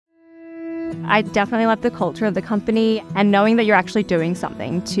I definitely love the culture of the company and knowing that you're actually doing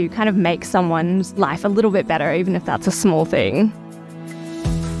something to kind of make someone's life a little bit better, even if that's a small thing.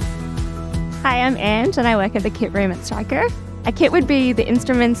 Hi, I'm Ange and I work at the Kit Room at Stryker. A kit would be the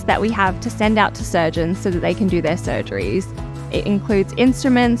instruments that we have to send out to surgeons so that they can do their surgeries. It includes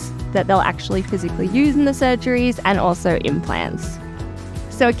instruments that they'll actually physically use in the surgeries and also implants.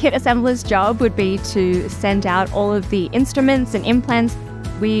 So a kit assembler's job would be to send out all of the instruments and implants.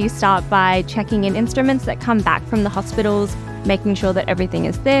 We start by checking in instruments that come back from the hospitals, making sure that everything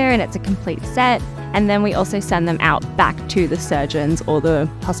is there and it's a complete set. And then we also send them out back to the surgeons or the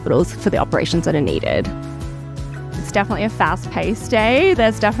hospitals for the operations that are needed. It's definitely a fast-paced day.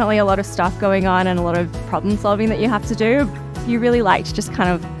 There's definitely a lot of stuff going on and a lot of problem solving that you have to do. If you really like to just kind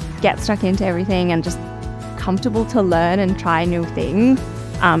of get stuck into everything and just comfortable to learn and try new things,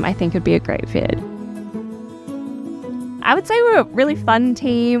 I think it'd be a great fit. I would say we're a really fun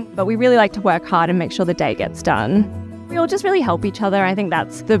team, but we really like to work hard and make sure the day gets done. We all just really help each other. I think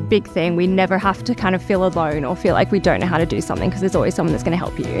that's the big thing. We never have to kind of feel alone or feel like we don't know how to do something because there's always someone that's going to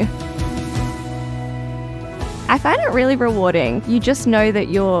help you. I find it really rewarding. You just know that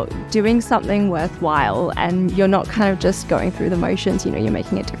you're doing something worthwhile and you're not kind of just going through the motions, you're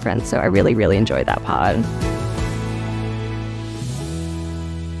making a difference. So I really, really enjoy that part.